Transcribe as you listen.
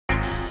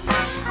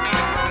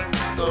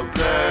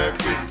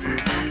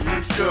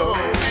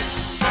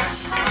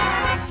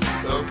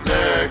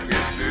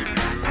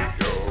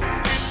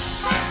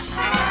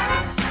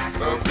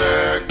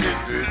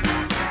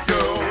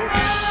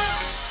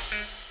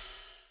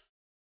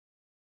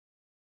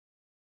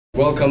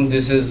Welcome.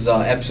 This is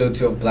episode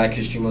 2 of Black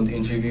History Month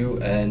interview,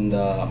 and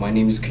my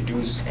name is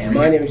Kudus. And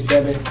my name is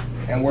Devin,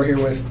 and we're here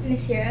with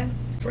Nasira.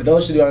 For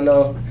those who don't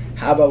know,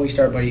 how about we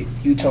start by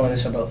you telling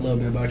us a little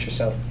bit about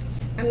yourself?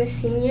 I'm a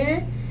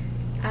senior.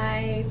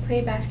 I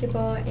play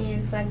basketball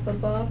and flag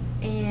football,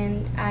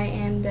 and I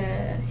am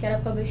the Seattle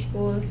Public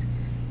Schools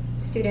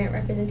student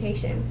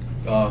representation.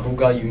 Who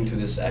got you into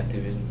this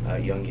activism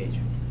at a young age?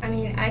 I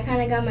mean, I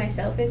kind of got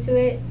myself into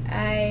it.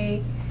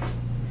 I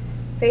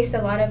faced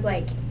a lot of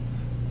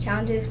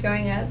challenges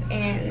growing up,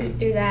 and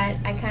through that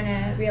I kind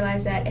of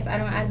realized that if I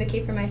don't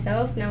advocate for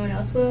myself, no one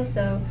else will,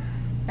 so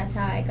that's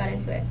how I got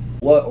into it.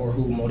 What or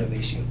who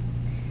motivates you?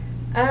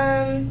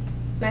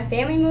 My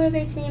family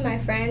motivates me, my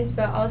friends,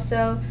 but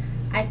also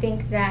I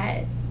think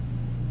that,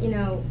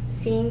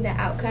 seeing the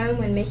outcome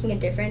when making a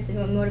difference is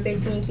what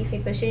motivates me and keeps me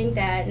pushing,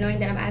 that knowing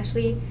that I'm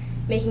actually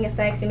making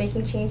effects and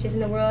making changes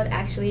in the world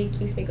actually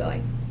keeps me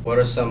going. What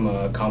are some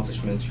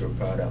accomplishments you're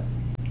proud of?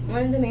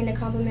 One of the main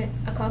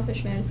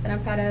accomplishments that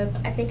I'm proud of,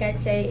 I think I'd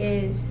say,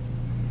 is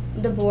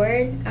the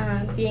board,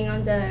 being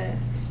on the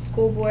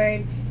school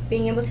board,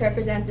 being able to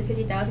represent the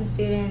 50,000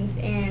 students,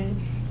 and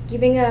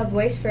giving a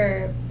voice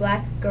for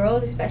Black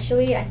girls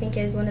especially, I think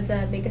is one of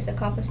the biggest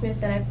accomplishments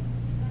that I've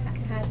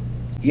had.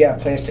 You have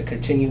plans to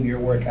continue your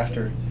work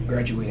after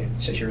graduating,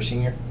 since you're a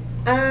senior?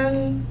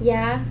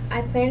 Yeah,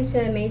 I plan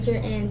to major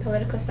in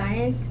political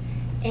science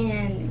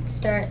and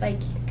start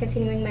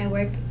continuing my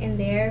work in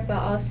there, but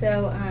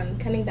also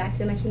coming back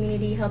to my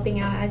community, helping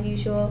out as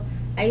usual.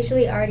 I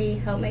usually already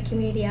help my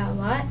community out a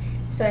lot,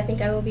 so I think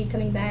I will be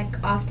coming back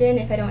often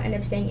if I don't end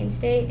up staying in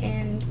state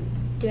and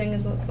doing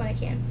what I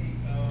can.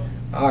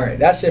 All right,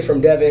 that's it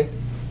from Devin,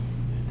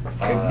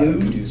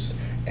 Kudus,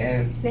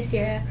 and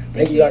Nasira.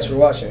 Thank you guys for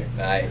watching.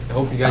 I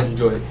hope you guys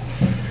enjoy it.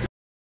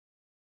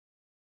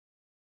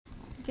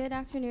 Good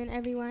afternoon,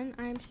 everyone.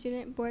 I'm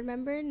student board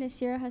member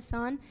Nasira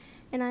Hassan,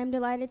 and I'm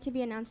delighted to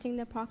be announcing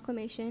the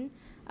proclamation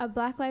of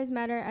Black Lives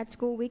Matter at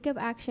School Week of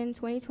Action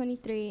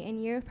 2023 and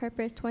Year of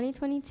Purpose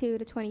 2022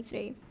 to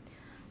 23.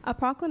 A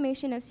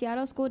proclamation of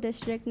Seattle School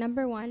District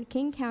Number 1,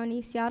 King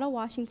County, Seattle,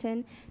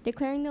 Washington,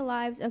 declaring the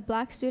lives of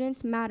Black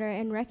students matter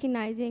and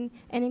recognizing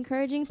and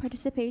encouraging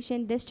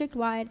participation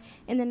district-wide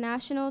in the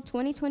national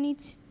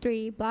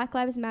 2023 Black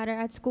Lives Matter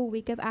at School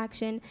Week of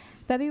Action,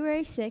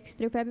 February 6th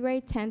through February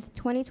 10th,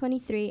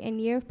 2023, and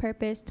Year of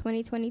Purpose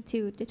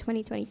 2022 to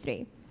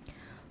 2023.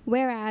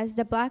 Whereas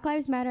the Black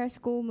Lives Matter at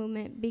School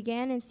movement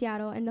began in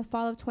Seattle in the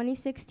fall of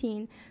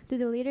 2016 through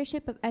the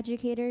leadership of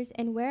educators,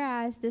 and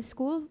whereas the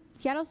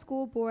Seattle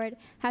School Board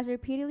has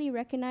repeatedly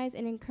recognized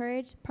and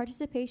encouraged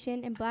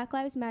participation in Black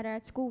Lives Matter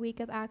at School Week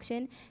of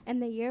Action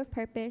and the Year of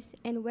Purpose,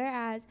 and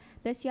whereas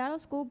the Seattle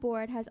School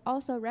Board has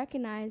also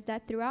recognized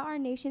that throughout our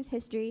nation's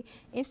history,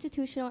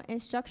 institutional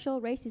and structural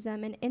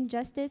racism and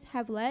injustice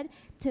have led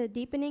to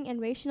deepening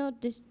and racial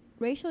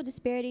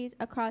disparities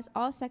across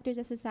all sectors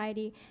of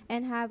society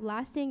and have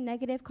lasting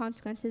negative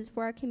consequences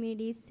for our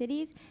communities,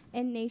 cities,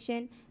 and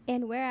nation.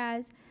 And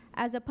whereas,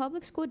 as a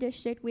public school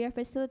district, we are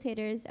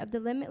facilitators of the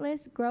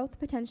limitless growth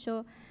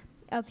potential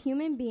of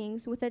human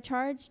beings with a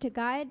charge to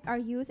guide our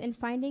youth in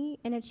finding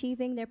and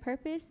achieving their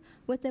purpose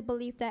with the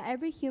belief that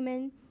every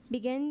human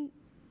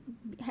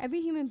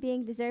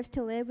being deserves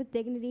to live with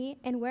dignity,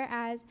 and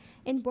whereas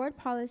in board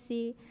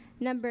policy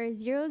number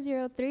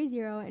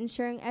 0030,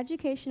 ensuring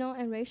educational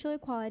and racial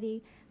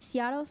equality,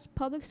 Seattle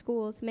Public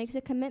Schools makes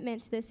a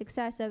commitment to the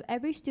success of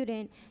every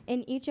student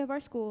in each of our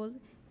schools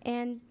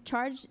and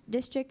charge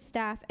district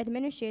staff,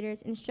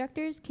 administrators,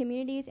 instructors,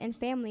 communities, and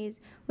families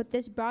with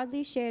this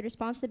broadly shared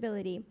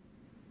responsibility.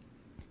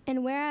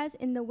 And whereas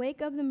in the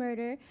wake of the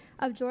murder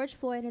of George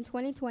Floyd in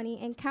 2020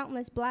 and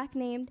countless Black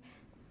named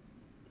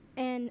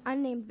and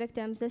unnamed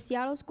victims, the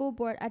Seattle School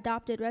Board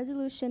adopted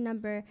resolution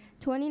number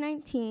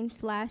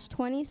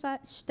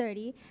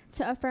 2019/20/30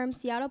 to affirm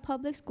Seattle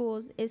Public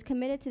Schools is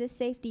committed to the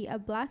safety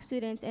of Black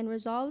students and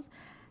resolves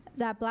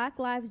that Black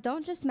lives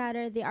don't just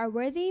matter, they are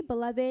worthy,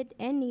 beloved,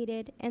 and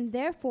needed, and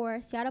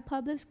therefore Seattle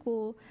Public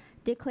School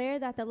declare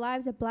that the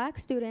lives of Black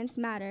students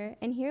matter,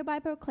 and hereby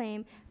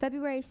proclaim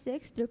February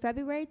 6th through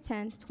February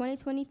 10th,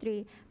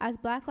 2023 as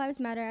Black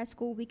Lives Matter at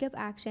School Week of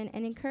Action,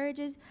 and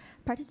encourages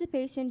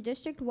participation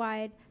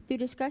district-wide through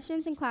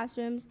discussions in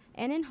classrooms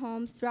and in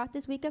homes throughout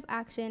this week of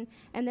action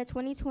and the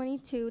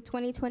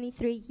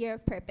 2022-2023 Year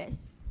of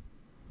Purpose.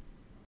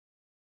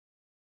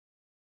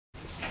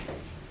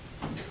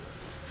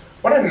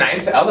 What a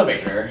nice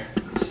elevator.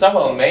 So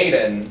well made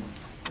and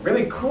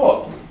really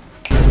cool.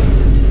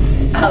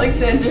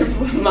 Alexander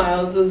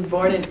Miles was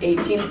born in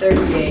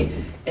 1838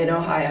 in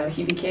Ohio.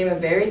 He became a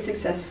very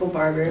successful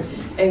barber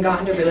and got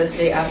into real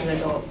estate as an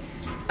adult.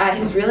 At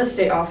his real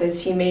estate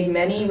office, he made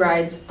many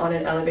rides on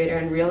an elevator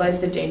and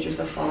realized the dangers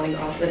of falling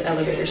off the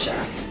elevator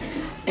shaft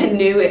and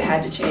knew it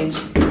had to change.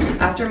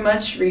 After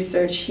much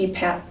research, he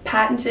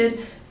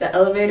patented the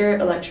elevator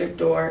electric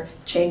door,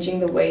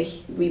 changing the way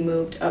we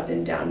moved up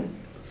and down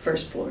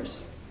first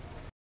floors.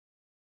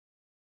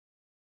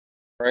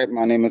 All right,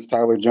 my name is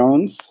Tyler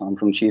Jones. I'm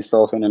from Chief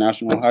Sealth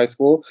International High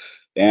School,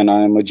 and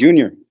I'm a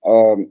junior.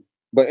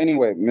 But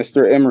anyway,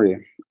 Mr.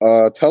 Emery,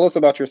 tell us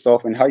about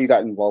yourself and how you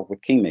got involved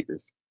with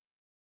Kingmakers.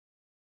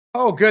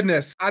 Oh,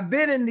 goodness. I've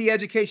been in the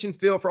education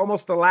field for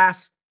almost the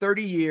last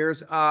 30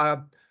 years,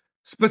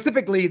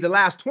 specifically the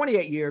last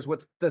 28 years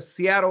with the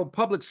Seattle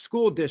Public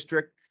School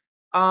District.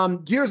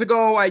 Years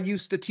ago, I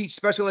used to teach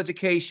special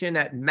education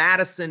at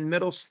Madison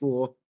Middle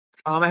School.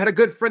 I had a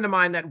good friend of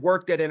mine that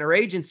worked at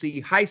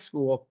interagency high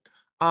school,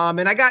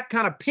 and I got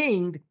kind of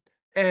pinged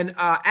and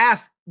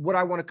asked would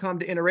I want to come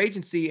to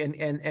interagency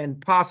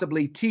and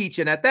possibly teach.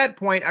 And at that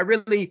point, I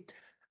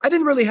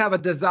didn't really have a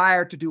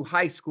desire to do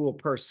high school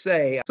per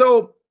se.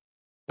 So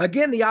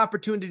again, the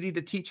opportunity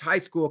to teach high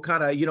school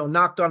kind of,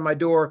 knocked on my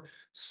door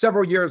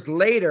several years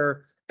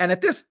later. And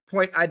at this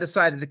point, I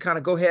decided to kind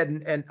of go ahead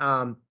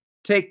and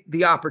take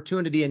the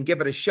opportunity and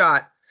give it a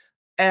shot.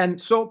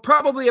 And so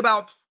probably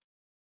about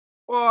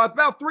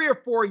 3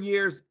 or 4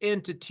 years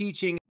into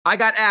teaching, I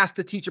got asked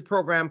to teach a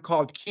program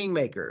called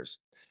Kingmakers.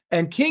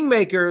 And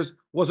Kingmakers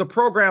was a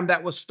program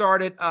that was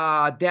started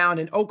down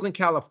in Oakland,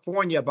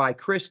 California by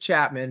Chris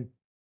Chapman,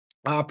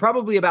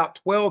 probably about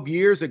 12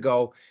 years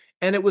ago.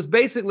 And it was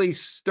basically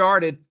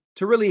started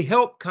to really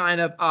help kind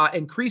of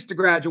increase the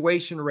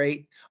graduation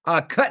rate,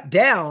 cut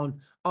down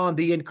on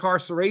the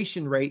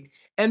incarceration rate,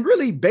 and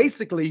really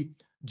basically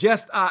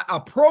just a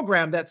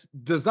program that's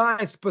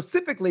designed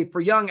specifically for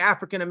young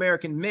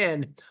African-American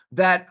men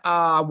that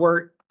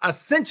were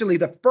essentially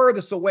the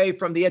furthest away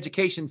from the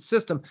education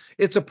system.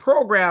 It's a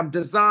program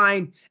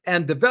designed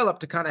and developed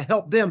to kind of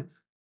help them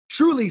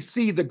truly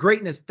see the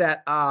greatness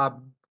that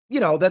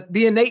that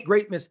the innate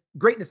greatness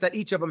that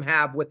each of them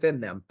have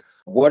within them.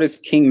 What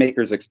is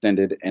Kingmakers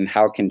Extended, and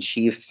how can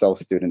Chief Self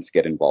students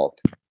get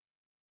involved?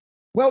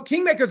 Well,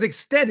 Kingmakers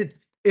Extended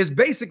is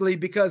basically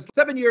because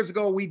 7 years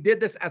ago we did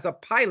this as a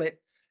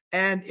pilot,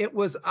 and it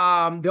was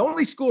the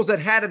only schools that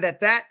had it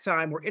at that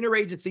time were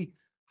Interagency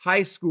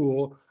High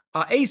School,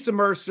 Asa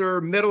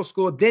Mercer Middle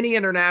School, Denny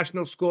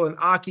International School, and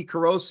Aki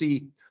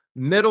Karosi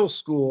Middle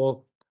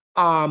School.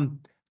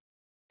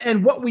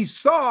 And what we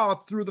saw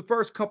through the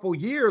first couple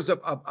years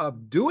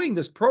of doing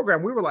this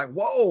program, we were like,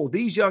 whoa,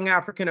 these young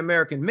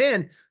African-American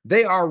men,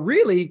 they are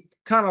really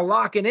kind of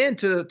locking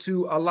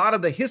into a lot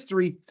of the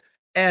history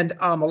and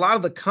a lot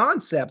of the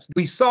concepts.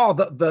 We saw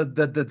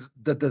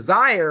the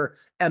desire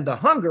and the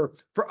hunger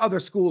for other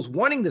schools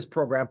wanting this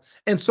program.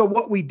 And so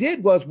what we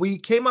did was we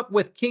came up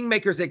with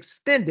Kingmakers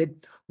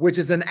Extended, which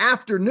is an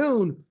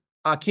afternoon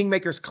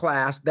Kingmakers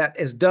class that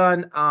is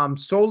done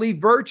solely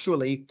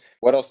virtually.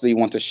 What else do you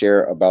want to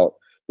share about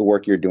the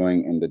work you're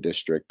doing in the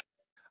district?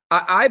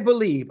 I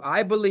believe,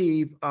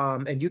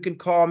 and you can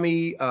call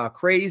me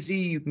crazy,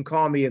 you can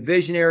call me a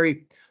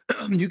visionary,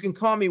 you can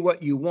call me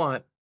what you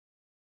want.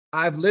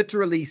 I've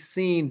literally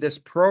seen this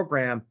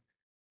program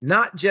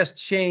not just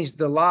change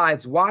the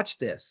lives, watch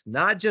this,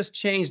 not just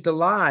change the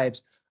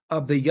lives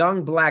of the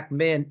young Black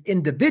men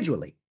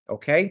individually,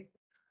 okay?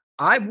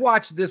 I've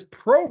watched this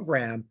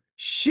program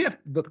shift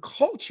the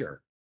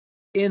culture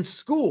in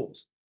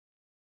schools.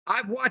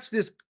 I've watched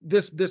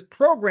this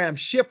program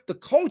shift the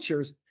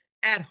cultures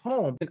at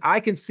home. And I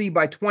can see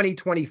by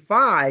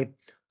 2025,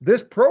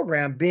 this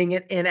program being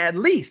in at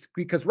least,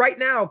 because right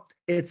now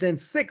it's in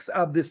 6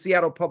 of the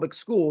Seattle public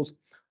schools.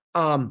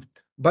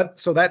 But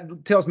so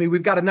that tells me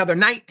we've got another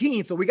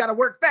 19. So we got to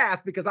work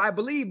fast, because I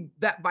believe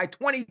that by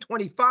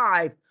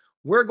 2025,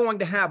 we're going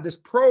to have this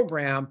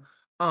program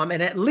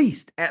in at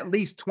least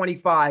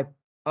 25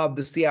 of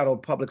the Seattle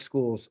public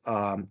schools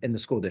in the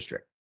school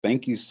district.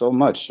 Thank you so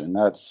much. And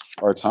that's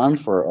our time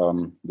for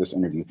this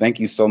interview. Thank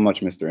you so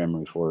much, Mr.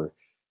 Emery, for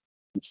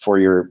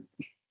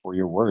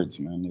your words,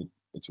 man.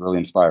 It's really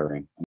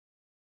inspiring.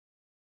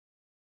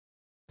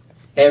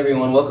 Hey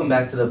everyone, welcome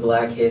back to the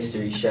Black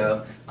History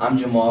Show. I'm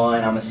Jamal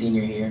and I'm a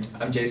senior here.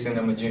 I'm Jason,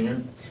 I'm a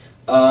junior.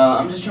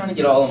 I'm just trying to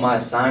get all of my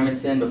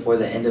assignments in before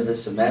the end of the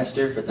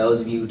semester. For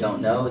those of you who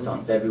don't know, it's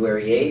on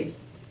February 8th.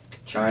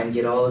 Try and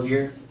get all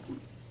the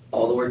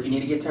work you need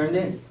to get turned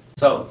in.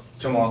 So,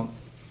 Jamal,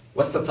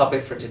 what's the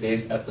topic for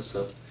today's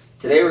episode?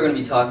 Today we're going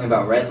to be talking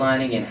about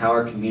redlining and how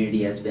our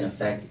community has been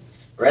affected.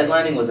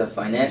 Redlining was a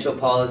financial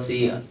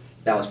policy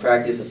that was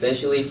practiced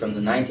officially from the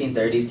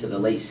 1930s to the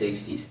late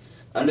 60s.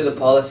 Under the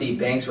policy,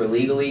 banks were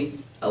legally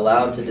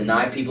allowed to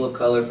deny people of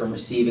color from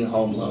receiving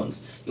home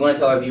loans. You want to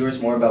tell our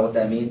viewers more about what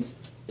that means?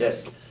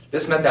 Yes.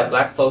 This meant that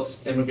Black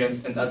folks,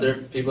 immigrants, and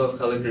other people of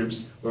color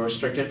groups were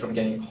restricted from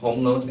getting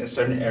home loans in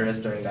certain areas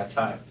during that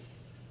time.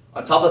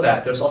 On top of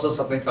that, there's also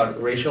something called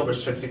racial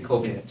restricted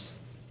covenants.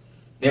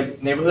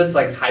 Neighborhoods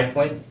like High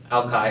Point,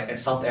 Alki, and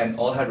South End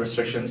all had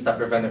restrictions that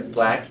prevented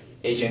Black,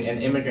 Asian,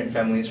 and immigrant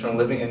families from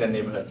living in the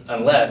neighborhood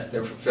unless they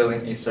were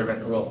fulfilling a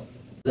servant role.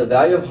 The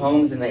value of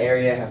homes in the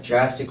area have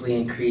drastically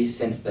increased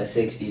since the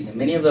 60s, and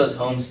many of those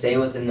homes stay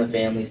within the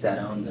families that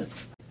own them.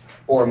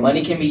 Or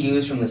money can be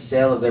used from the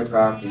sale of their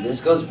property. This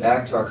goes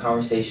back to our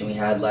conversation we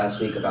had last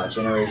week about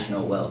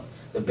generational wealth.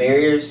 The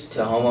barriers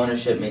to home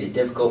ownership made it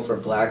difficult for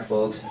Black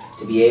folks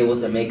to be able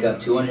to make up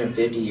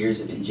 250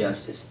 years of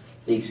injustice.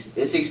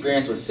 This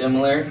experience was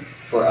similar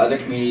for other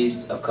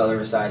communities of color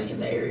residing in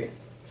the area.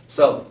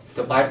 So,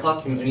 the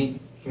BIPOC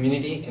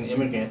community and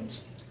immigrants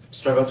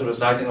struggled to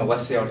reside in the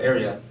West Seattle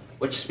area,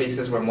 which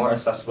spaces were more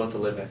accessible to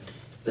live in?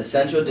 The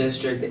Central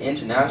District, the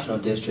International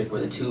District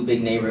were the two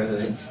big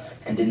neighborhoods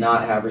and did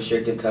not have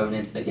restrictive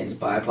covenants against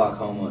BIPOC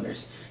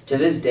homeowners. To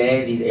this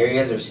day, these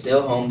areas are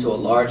still home to a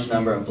large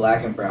number of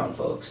black and brown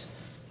folks.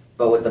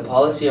 But with the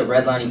policy of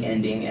redlining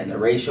ending and the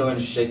racial and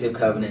restrictive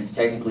covenants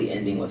technically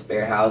ending with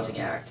Fair Housing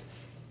Act,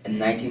 in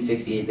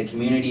 1968, the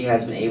community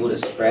has been able to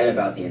spread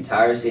about the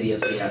entire city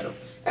of Seattle,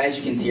 as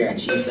you can see here at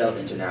Chief Sealth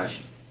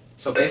International.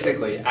 So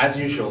basically, as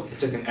usual, it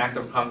took an act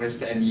of Congress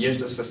to end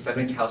years of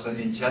systemic housing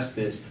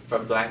injustice for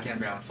black and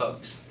brown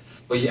folks.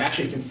 But you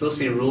actually can still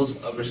see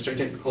rules of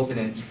restricted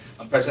covenants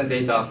on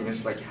present-day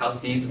documents like house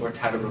deeds or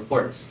title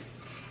reports.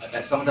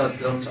 That some of the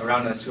adults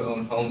around us who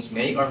own homes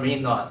may or may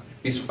not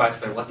be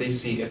surprised by what they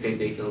see if they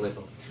dig a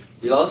little.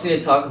 We also need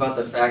to talk about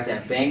the fact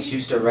that banks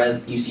used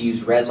to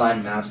use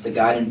redline maps to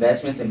guide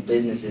investments and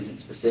businesses in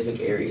specific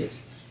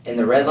areas. In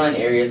the redline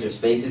areas or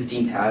spaces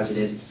deemed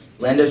hazardous,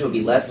 lenders would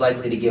be less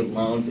likely to give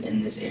loans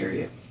in this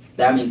area.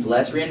 That means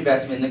less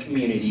reinvestment in the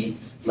community,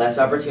 less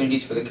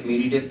opportunities for the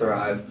community to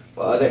thrive,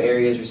 while other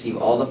areas receive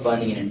all the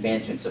funding and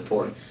advancement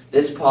support.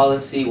 This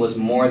policy was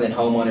more than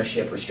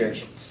homeownership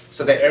restrictions.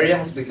 So the area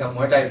has become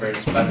more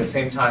diverse, but at the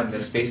same time,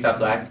 the space that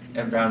black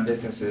and brown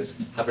businesses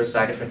have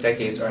resided for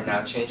decades are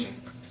now changing.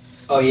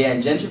 Oh yeah,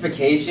 and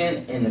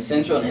gentrification in the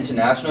Central and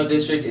International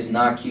District is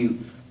not cute.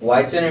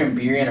 White Center and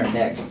Burien are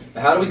next.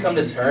 But how do we come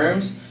to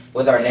terms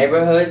with our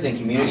neighborhoods and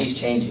communities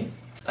changing?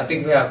 I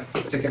think we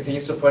have to continue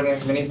supporting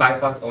as many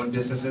BIPOC-owned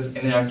businesses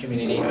in our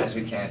community as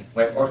we can.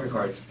 We have orchid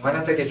cards. Why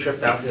not take a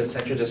trip down to the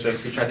Central District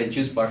to try the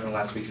juice bar from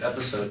last week's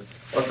episode,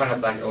 or find a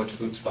black-owned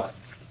food spot?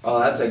 Oh,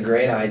 that's a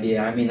great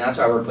idea. I mean, that's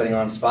why we're putting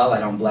on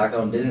Spotlight on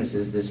black-owned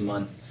businesses this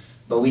month.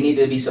 But we need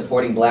to be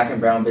supporting black and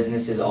brown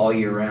businesses all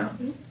year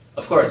round.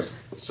 Of course.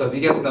 So if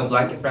you guys know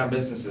black and brown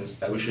businesses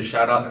that we should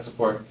shout out and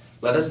support,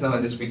 let us know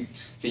in this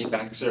week's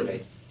feedback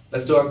survey.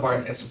 Let's do our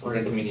part and support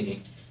our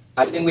community.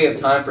 I think we have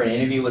time for an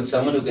interview with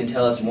someone who can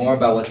tell us more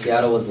about what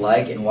Seattle was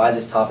like and why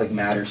this topic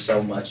matters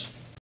so much.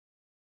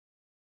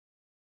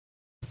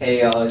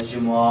 Hey y'all, it's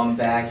Jamal. I'm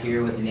back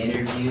here with an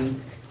interview.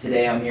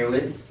 Today I'm here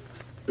with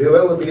Bill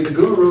Ellaby, the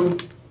guru.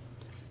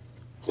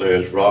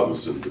 Clarence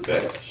Robinson, the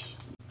Bash.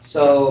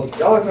 So,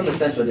 y'all are from the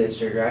Central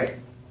District, right?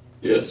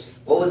 Yes.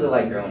 What was it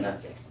like growing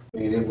up there? I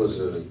mean, it was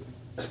a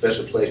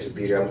special place to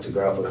be there. I went to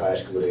Garfield High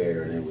School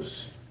there, and it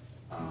was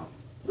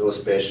real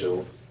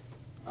special.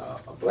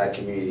 A black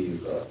community,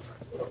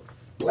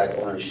 black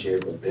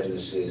ownership of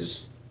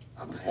businesses.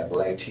 I had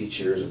black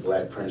teachers, a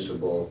black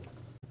principal,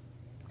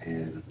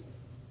 and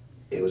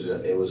it was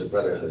a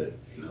brotherhood.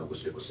 You know, it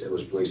was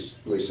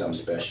really something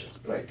special.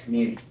 Like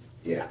community.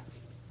 Yeah.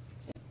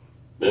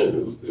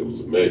 Man, it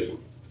was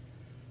amazing.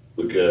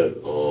 Look at,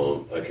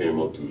 I came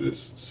up through the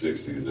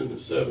 60s and the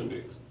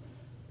 70s,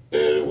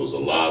 and it was a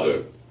lot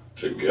of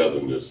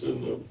togetherness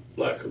in the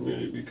black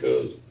community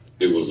because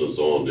it was a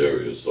zoned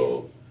area,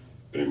 so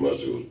pretty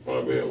much it was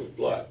primarily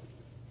black,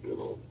 you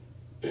know,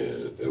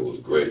 and it was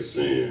great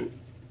seeing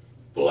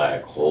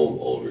black home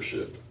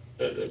ownership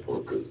at that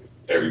point because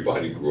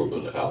everybody grew up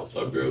in a house.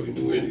 I barely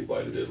knew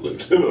anybody that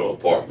lived in an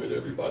apartment.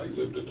 Everybody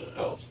lived in a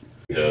house.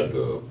 We had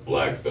the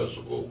Black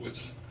Festival,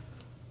 which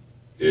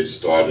it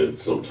started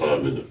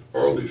sometime in the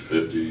early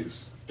 50s,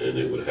 and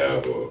it would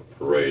have a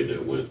parade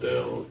that went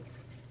down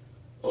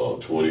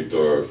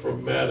 23rd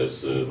from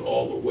Madison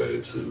all the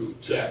way to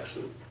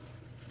Jackson.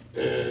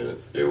 And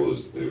it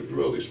was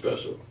really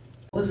special.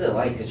 What was it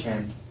like to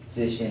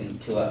transition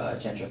to a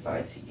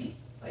gentrified CD?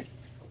 Like,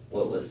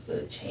 what was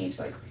the change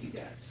like for you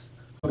guys?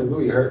 It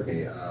really hurt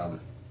me. I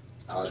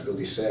was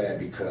really sad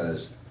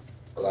because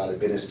a lot of the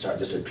businesses started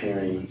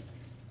disappearing.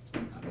 I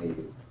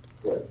mean,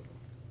 what?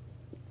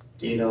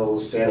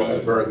 Sandals,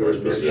 Right. Burgers,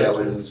 Miss Yeah.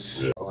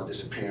 Helen's, Yeah. all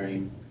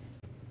disappearing.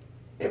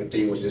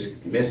 Everything was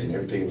just missing.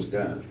 Everything was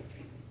gone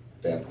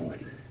at that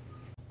point.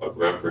 My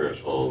grandparents'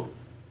 home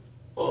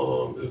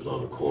is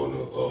on the corner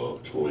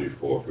of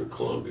 24th and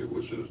Columbia,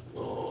 which is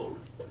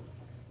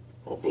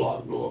a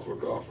block north of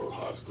Garfield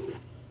High School.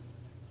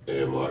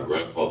 And my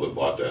grandfather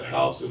bought that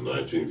house in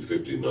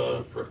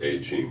 1959 for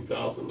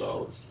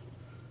 $18,000.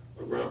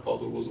 My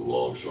grandfather was a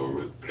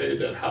longshoreman, paid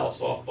that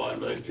house off by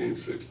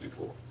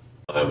 1964.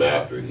 Time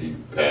after he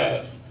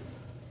passed,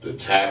 the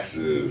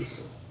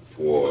taxes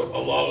for a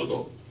lot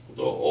of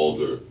the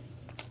older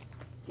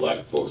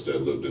black folks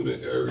that lived in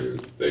the area,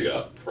 they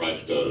got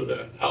priced out of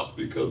that house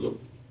because of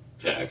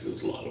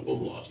taxes. A lot of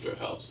them lost their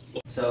houses.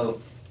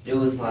 So it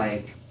was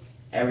like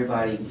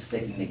everybody was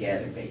sticking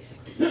together,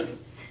 basically.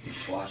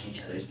 Watching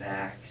each other's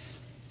backs.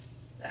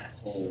 That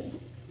whole.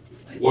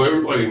 Well,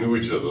 everybody knew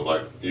each other.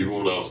 Like even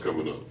when I was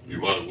coming up, you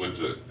might have went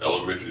to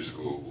elementary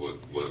school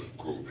with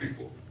a group of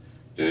people.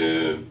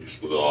 Then you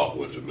split off,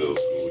 went to middle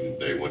school.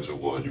 And they went to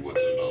one, you went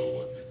to another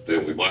one.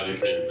 Then we might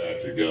have came back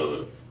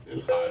together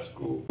in high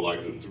school.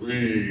 Like the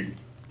three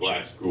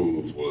black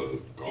schools was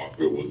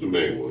Garfield was the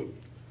main one,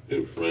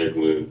 then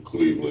Franklin,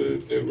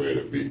 Cleveland, and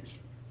Rainier Beach.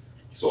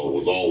 So it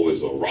was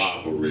always a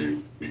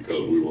rivalry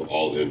because we were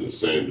all in the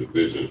same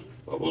division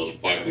of us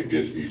fighting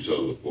against each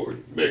other for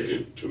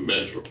making to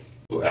Metro.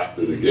 So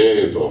after the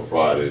games on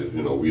Fridays,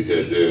 you know, we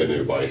head there and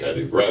everybody had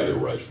their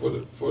bragging rights for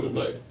the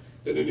night.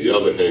 And then the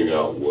other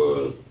hangout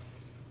was,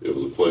 it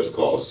was a place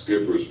called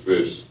Skipper's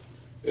Fish,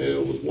 and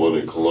it was one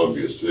in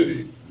Columbia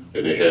City,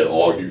 and they had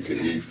all you can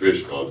eat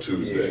fish on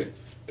Tuesday.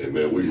 And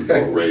man, we were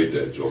gonna raid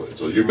that joint.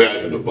 So you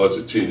imagine a bunch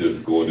of teenagers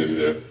going in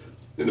there,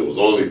 and it was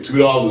only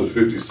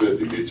 $2.50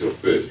 to get your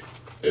fish.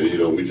 And you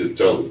know, we just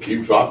tell them,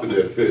 keep dropping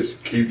that fish,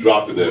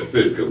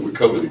 because we're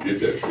coming to get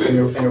that fish.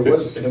 And there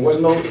was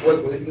no,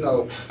 you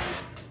know,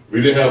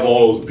 we didn't have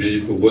all those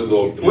beef, there wasn't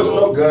no, there wasn't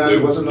no guns,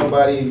 there wasn't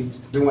nobody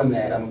doing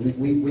that. I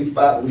mean, we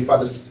fought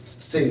the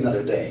city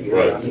another day. You know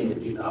Right. what I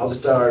mean? You know, I was a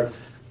star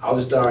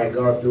at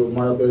Garfield,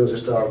 Marbury was a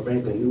star at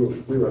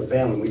Franklin. We were a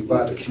family. We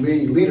fought. The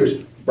community leaders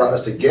brought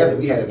us together.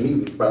 We had a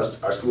meeting,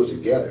 brought our schools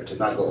together to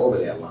not go over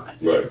that line.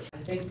 Right. I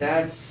think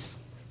that's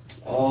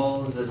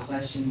all of the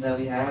questions that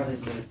we have.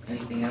 Is there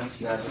anything else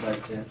you guys would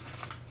like to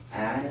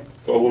add?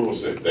 I want to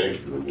say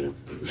thank you. I mean,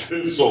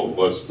 there's so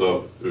much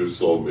stuff. There's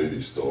so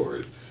many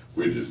stories.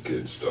 We're just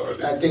getting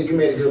started. I think you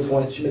made a good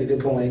point. She made a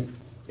good point.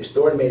 The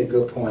story made a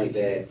good point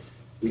that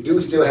we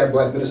do still have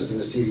black ministers in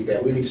the city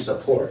that we need to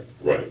support.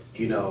 Right.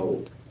 You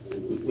know,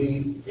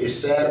 it's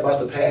sad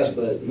about the past,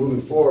 but moving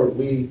forward,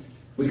 we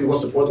can go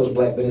support those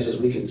black ministers.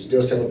 We can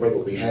still celebrate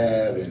what we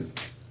have, and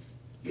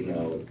you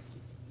know,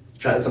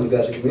 try to come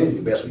together as a community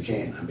the best we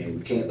can. I mean,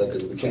 we can't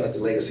let the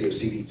legacy of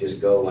CD just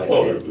go like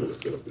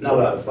that, not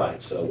without a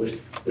fight. So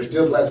there's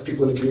still black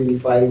people in the community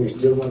fighting. We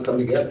still want to come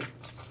together.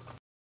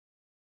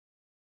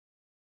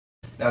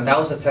 Now that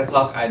was a TED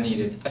Talk I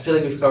needed. I feel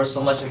like we've covered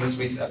so much in this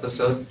week's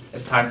episode.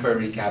 It's time for a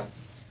recap.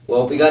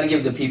 Well, we got to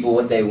give the people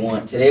what they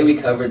want. Today we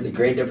covered the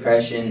Great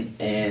Depression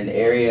and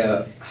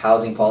area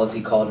housing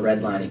policy called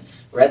redlining.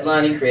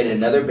 Redlining created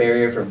another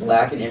barrier for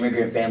black and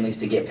immigrant families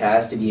to get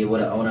past to be able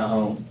to own a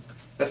home.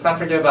 Let's not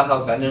forget about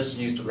how vendors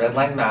used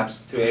redline maps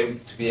to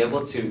be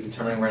able to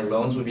determine where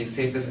loans would be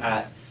safest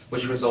at,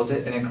 which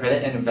resulted in a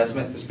credit and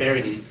investment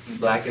disparity in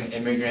black and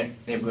immigrant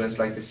neighborhoods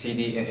like the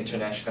CD and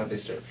International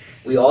District.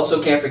 We also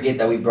can't forget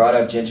that we brought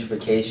up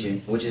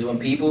gentrification, which is when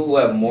people who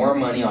have more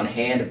money on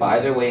hand buy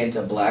their way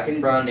into black and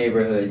brown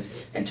neighborhoods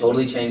and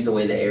totally change the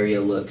way the area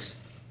looks.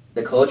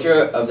 The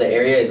culture of the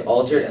area is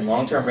altered and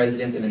long-term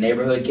residents in the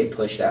neighborhood get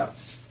pushed out.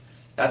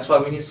 That's why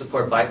we need to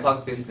support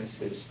BIPOC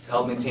businesses to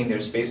help maintain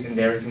their space in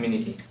their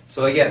community.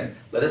 So again,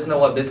 let us know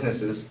what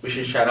businesses we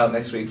should shout out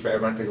next week for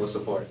everyone to go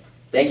support.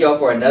 Thank you all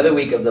for another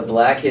week of the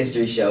Black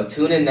History Show.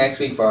 Tune in next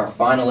week for our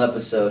final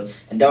episode.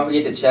 And don't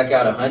forget to check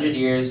out 100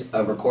 Years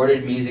of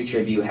Recorded Music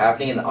Tribute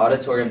happening in the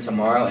auditorium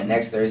tomorrow and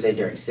next Thursday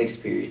during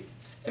 6th period.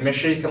 And make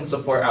sure you come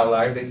support our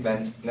live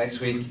event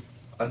next week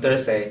on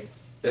Thursday.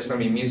 There's going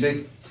to be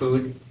music,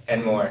 food,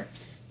 and more.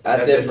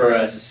 That's it for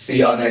us. See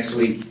y'all next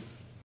week.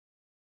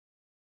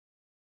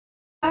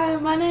 Hi,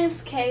 my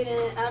name's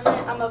Kaden.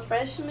 I'm a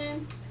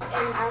freshman,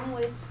 and I'm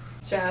with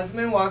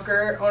Jasmine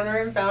Walker, owner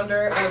and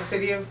founder of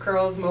City of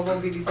Curls Mobile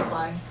Beauty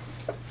Supply.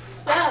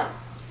 So,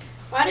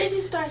 why did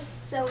you start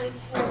selling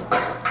hair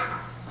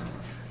products?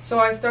 So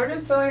I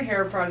started selling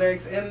hair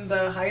products in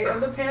the height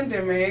of the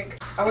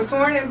pandemic. I was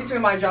torn in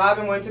between my job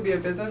and wanting to be a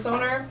business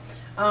owner.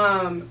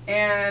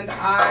 And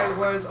I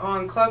was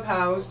on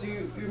Clubhouse. Do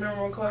you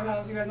remember on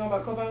Clubhouse? You guys know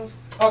about Clubhouse?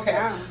 Okay.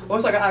 Well,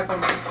 it's like an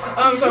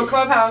iPhone. So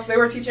Clubhouse, they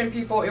were teaching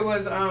people. It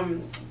was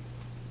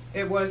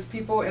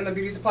people in the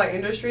beauty supply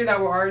industry that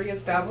were already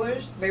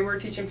established. They were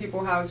teaching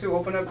people how to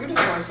open up beauty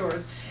supply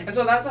stores. And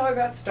so that's how I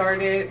got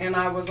started. And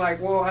I was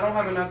like, well, I don't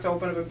have enough to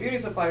open up a beauty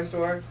supply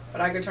store, but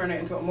I could turn it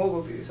into a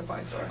mobile beauty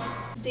supply store.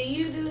 Do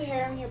you do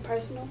hair on your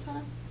personal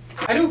time?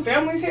 I do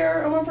family's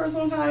hair on my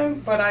personal time,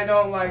 but I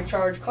don't like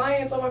charge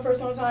clients on my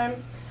personal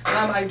time.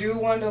 I do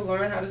want to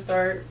learn how to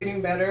start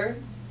getting better,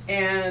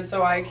 and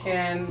so I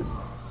can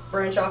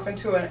branch off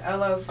into an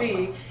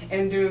LLC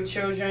and do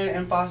children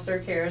and foster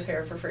care's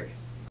hair for free.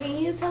 Can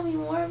you tell me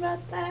more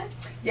about that?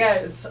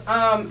 Yes.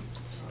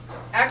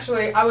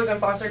 Actually, I was in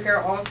foster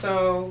care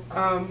also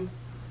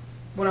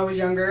when I was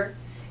younger.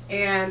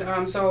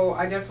 And so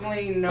I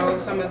definitely know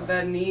some of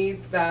the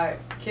needs that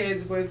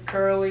kids with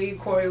curly,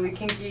 coily,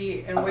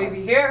 kinky, and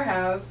wavy hair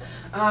have.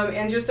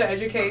 And just to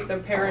educate the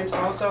parents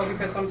also,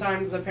 because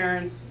sometimes the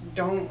parents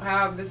don't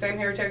have the same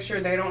hair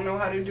texture. They don't know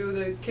how to do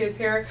the kids'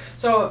 hair.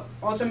 So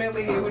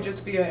ultimately, it would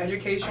just be an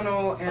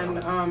educational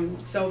and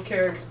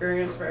self-care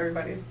experience for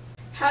everybody.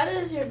 How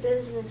does your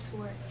business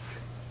work?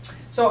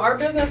 So our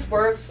business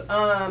works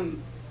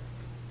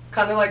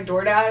kind of like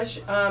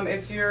DoorDash.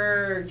 If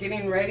you're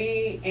getting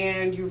ready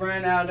and you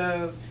run out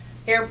of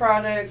hair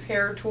products,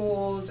 hair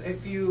tools,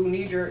 if you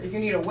need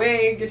a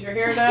wig, get your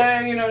hair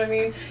done, you know what I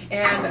mean?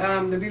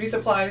 And the beauty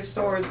supply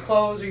store is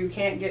closed, or you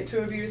can't get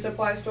to a beauty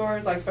supply store,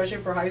 like especially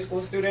for high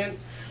school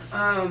students,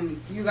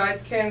 you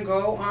guys can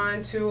go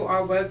on to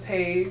our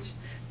webpage,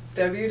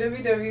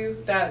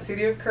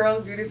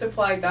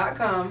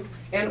 www.cityofcurlsbeautysupply.com,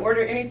 and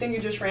order anything you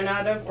just ran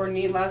out of or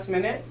need last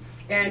minute,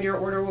 and your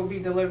order will be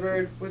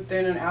delivered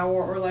within an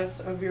hour or less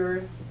of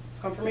your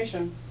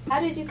confirmation. How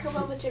did you come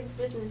up with your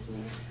business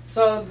name?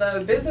 So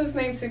the business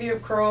name City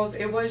of Curls,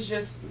 it was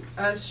just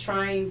us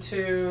trying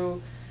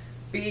to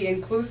be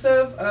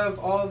inclusive of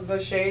all the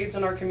shades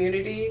in our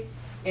community.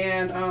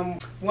 And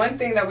one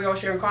thing that we all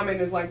share in common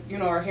is, like, you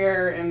know, our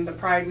hair and the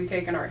pride we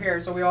take in our hair.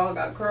 So we all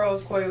got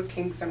curls, coils,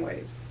 kinks, and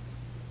waves.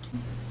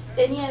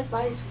 Any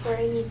advice for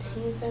any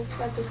teens that's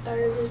about to start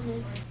a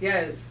business?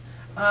 Yes.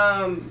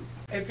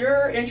 If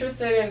you're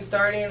interested in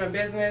starting a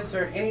business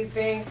or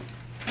anything,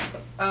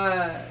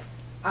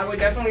 I would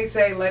definitely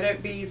say let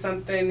it be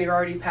something you're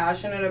already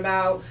passionate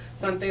about,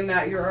 something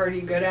that you're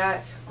already good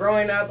at.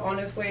 Growing up,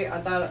 honestly, I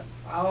thought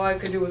all I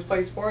could do was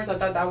play sports. I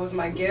thought that was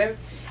my gift.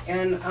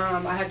 And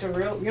I had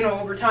to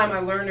over time I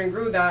learned and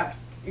grew that,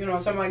 you know,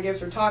 some of my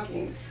gifts are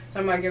talking,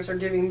 some of my gifts are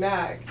giving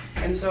back.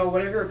 And so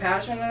whatever you're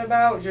passionate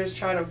about, just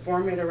try to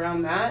form it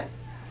around that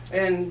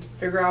and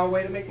figure out a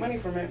way to make money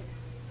from it.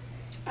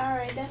 All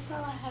right, that's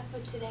all I have for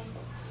today.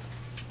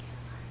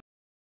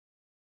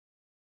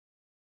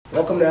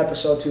 Welcome to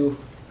episode 2.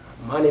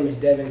 My name is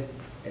Devin,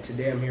 and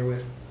today I'm here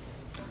with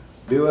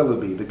Bill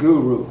Ellaby, the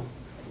guru.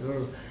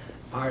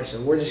 All right, so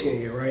we're just gonna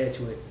get right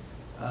into it.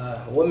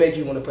 What made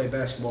you want to play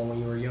basketball when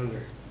you were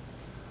younger?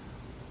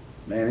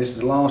 Man, this is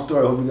a long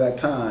story. I hope you got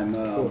time.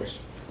 Of course.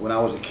 When I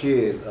was a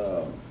kid,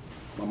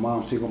 my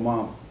mom, single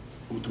mom,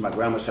 moved to my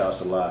grandma's house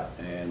a lot,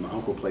 and my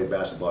uncle played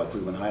basketball at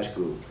Cleveland High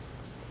School.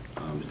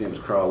 His name was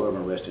Carl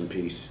Irvin, rest in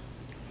peace.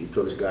 He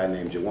played this guy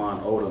named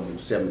Jawan Odom, who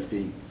was 7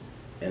 feet,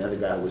 and another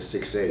guy who was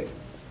 6'8".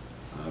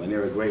 And they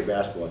were a great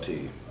basketball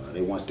team.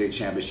 They won state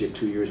championship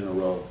 2 years in a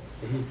row.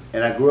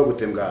 And I grew up with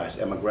them guys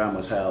at my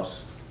grandma's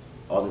house.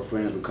 All the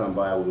friends would come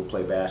by, we would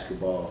play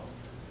basketball.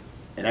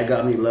 And that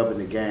got me loving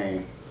the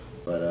game.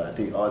 But I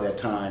think all that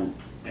time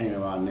hanging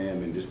around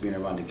them and just being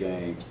around the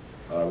game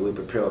really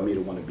propelled me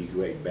to want to be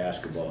great in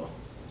basketball.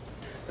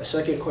 The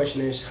second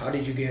question is, how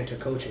did you get into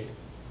coaching?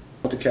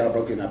 I went to Cal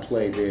Berkeley and I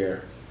played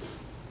there.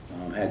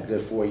 Had a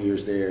good 4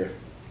 years there.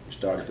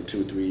 Started for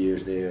 2 or 3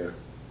 years there.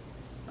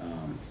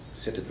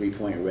 Set the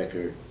three-point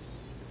record.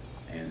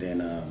 And then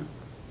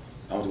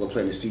I was going to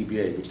play in the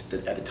CBA, which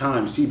at the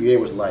time, CBA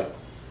was like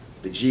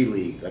the G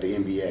League of the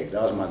NBA.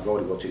 That was my goal,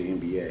 to go to the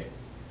NBA.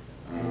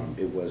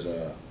 It was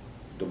the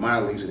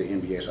minor leagues of the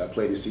NBA, so I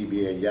played the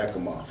CBA in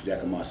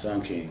Yakima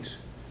Sun Kings.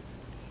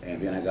 And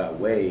then I got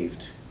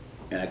waived,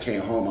 and I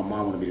came home. My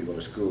mom wanted me to go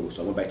to school,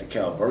 so I went back to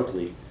Cal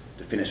Berkeley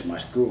to finish my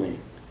schooling.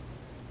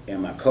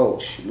 And my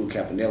coach, Lou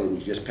Campanelli, who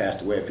just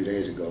passed away a few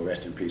days ago,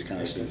 rest in peace,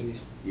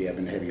 yeah, I've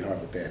been a heavy heart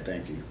with that,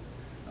 thank you.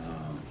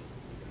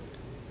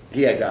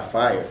 He had got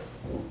fired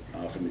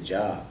from the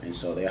job, and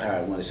so they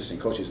hired one assistant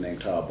coaches named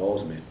Todd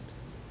Bozeman.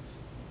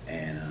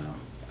 And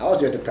I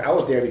was there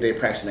every day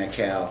practicing at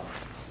Cal,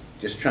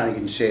 just trying to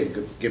get in shape,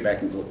 get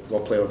back and go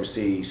play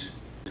overseas.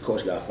 The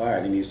coach got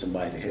fired. They needed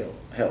somebody to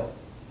help.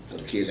 So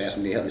the kids asked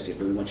me to help. They said,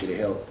 "We want you to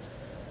help."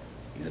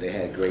 You know, they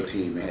had a great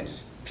team. They had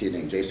this kid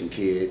named Jason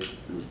Kidd,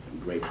 who was a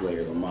great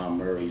player, Lamont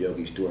Murray,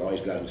 Yogi Stewart, all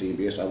these guys was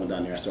NBA. So I went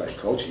down there and started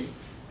coaching.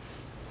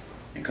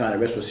 And kind of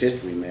the rest was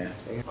history, man.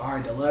 All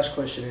right, the last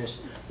question is,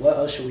 what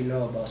else should we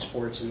know about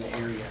sports in the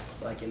area,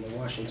 like in the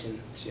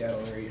Washington, Seattle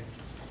area?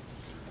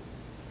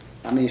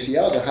 I mean,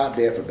 Seattle's a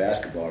hotbed for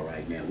basketball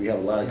right now. We have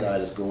a lot of guys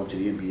that's going to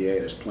the NBA,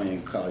 that's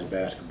playing college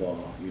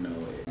basketball, you know.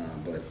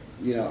 But,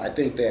 you know, I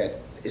think that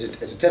it's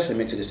a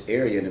testament to this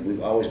area that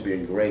we've always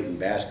been great in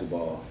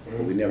basketball,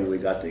 but we never really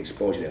got the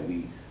exposure that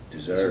we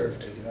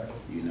deserved,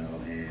 you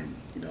know. And,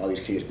 you know, all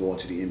these kids going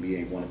to the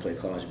NBA and want to play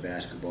college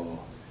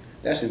basketball.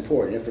 That's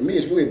important. And for me,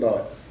 it's really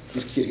about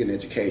these kids getting an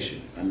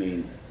education. I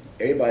mean,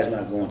 everybody's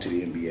not going to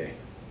the NBA.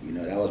 You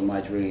know, that was my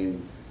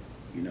dream.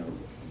 You know,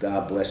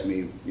 God blessed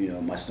me. You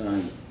know, my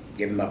son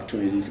gave him an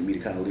opportunity for me to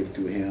kind of live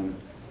through him.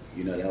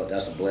 You know,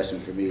 that's a blessing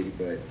for me.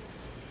 But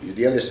you know,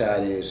 the other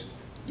side is,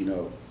 you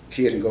know,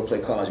 kids can go play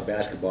college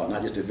basketball,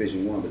 not just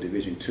Division I, but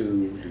Division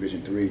II,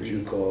 Division III,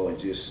 JUCO, and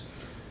just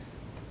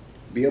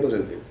be able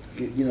to,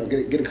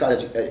 get a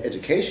college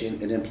education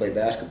and then play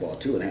basketball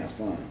too and have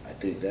fun. I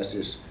think that's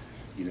just,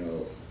 you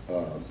know,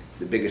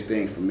 the biggest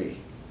thing for me.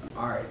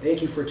 All right,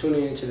 thank you for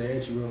tuning into the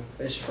Entry Room.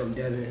 This is from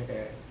Devin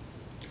and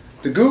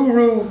the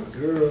Guru.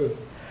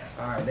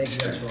 All right, thank you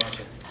guys for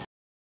watching.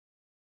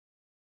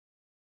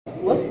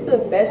 What's the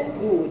best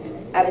food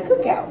at a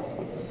cookout?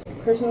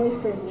 Personally,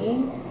 for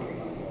me,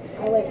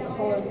 I like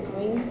collard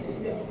greens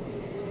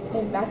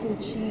and mac and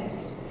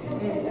cheese.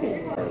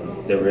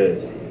 The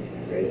ribs.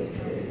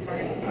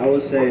 I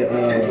would say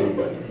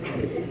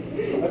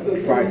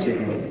fried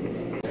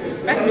chicken.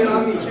 Mac and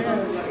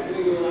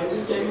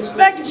cheese.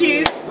 Mac and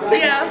cheese,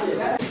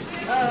 yeah.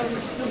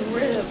 The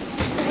ribs.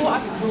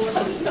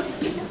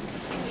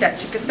 That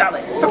chicken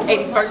salad from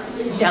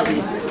 81st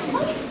Deli.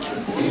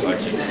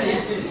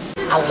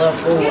 I love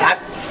food.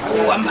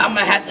 I'm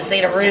gonna have to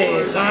say the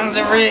ribs.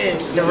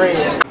 The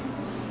ribs.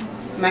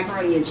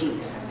 Macaroni and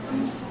cheese.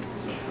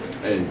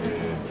 Hey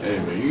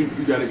man, you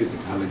gotta get the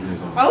collard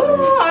greens on.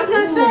 Oh, I was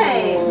gonna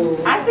say.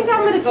 I think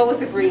I'm gonna go with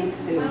the greens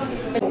too.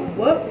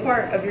 What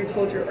part of your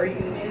culture are you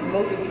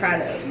most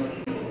proud of?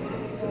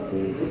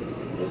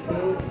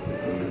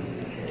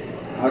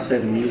 I'll say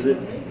the music.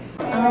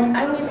 I'm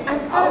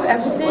proud of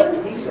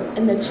everything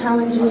and the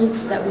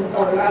challenges that we've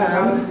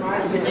overcome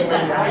to get to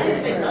where we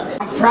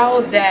are.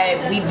 proud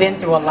that we've been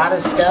through a lot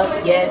of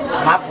stuff, yet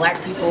my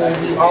black people,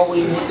 we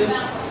always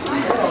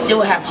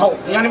still have hope.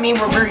 You know what I mean?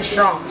 We're very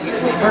strong.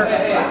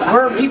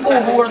 We're people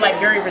who are like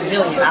very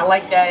resilient. I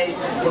like that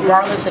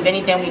regardless of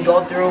anything we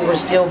go through, we're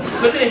still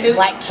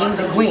black kings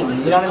and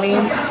queens. You know what I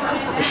mean?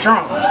 We're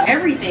strong.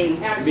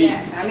 Everything. I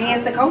mean,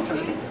 it's the culture.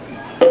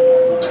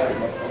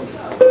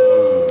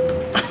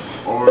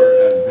 Or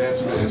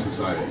advancement in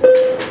society.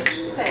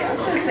 Hey, I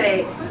was gonna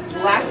say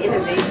black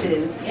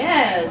innovation.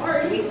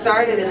 Yes. We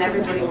started and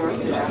everybody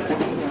wants to.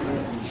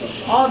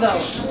 All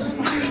those.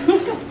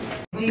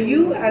 Do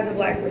you, as a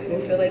black person,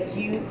 feel like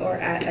you are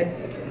at a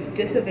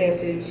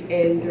disadvantage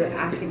in your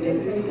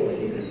academic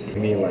schooling?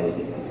 You mean like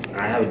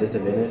I have a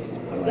disadvantage?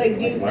 Like,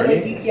 do you feel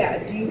like you,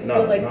 do you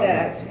feel like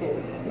that at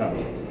school? No.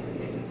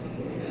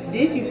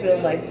 Did you feel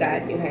like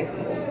that in high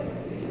school?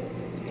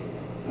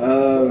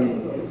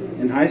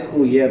 In high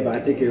school, yeah, but I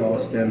think it all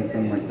stemmed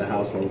from like the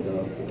household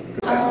though.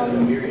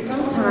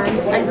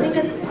 Sometimes I think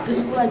at the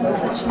school I go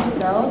to at Chief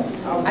South,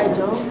 I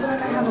don't feel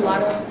like I have a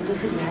lot of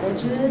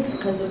disadvantages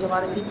because there's a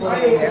lot of people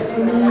that are there for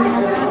me.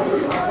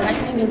 But I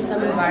think in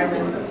some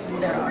environments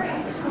there are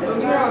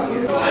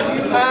disadvantages.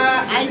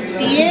 I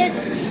did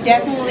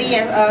definitely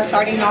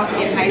starting off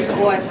in high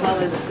school as well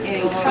as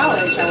in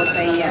college. I would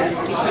say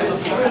yes,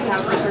 because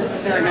sometimes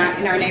resources are not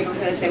in our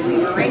neighborhoods that we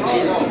were raised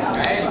in.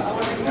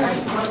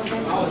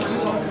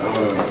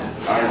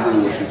 I agree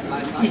with what you said.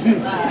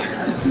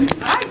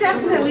 I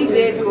definitely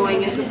did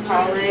going into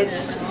college.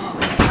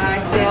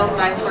 I failed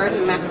my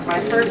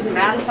first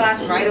math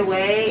class right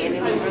away, and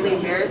it was really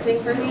embarrassing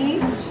for me.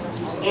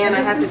 And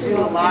I had to do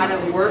a lot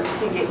of work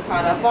to get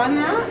caught up on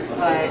that,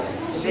 but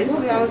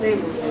eventually I was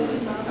able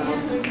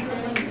to.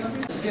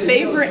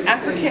 Favorite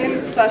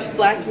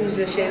African/black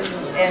musician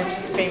and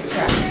favorite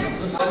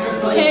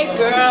rapper? Hey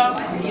girl,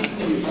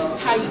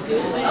 how you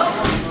doing?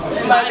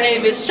 My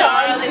name is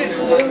Charlie.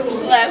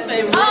 Last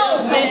name is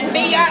Wilson.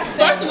 Me,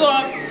 first of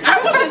all, I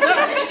wasn't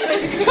done.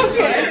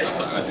 Okay.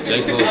 That's a J.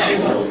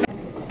 Cole.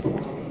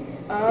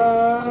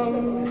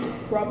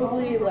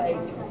 Probably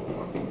like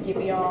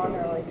Giveon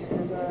or like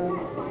SZA.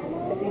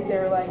 I think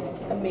they're like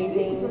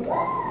amazing.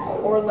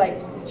 Or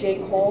like J.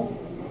 Cole.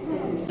 I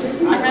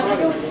have to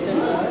go with SZA.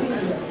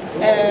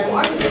 And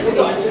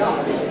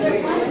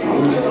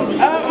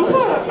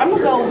I'm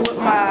gonna go with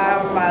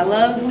my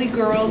lovely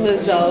girl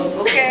Lizzo,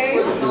 okay?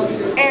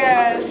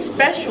 And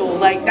Special,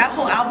 like that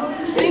whole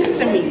album sings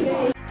to me.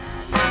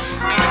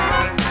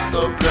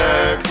 The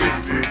black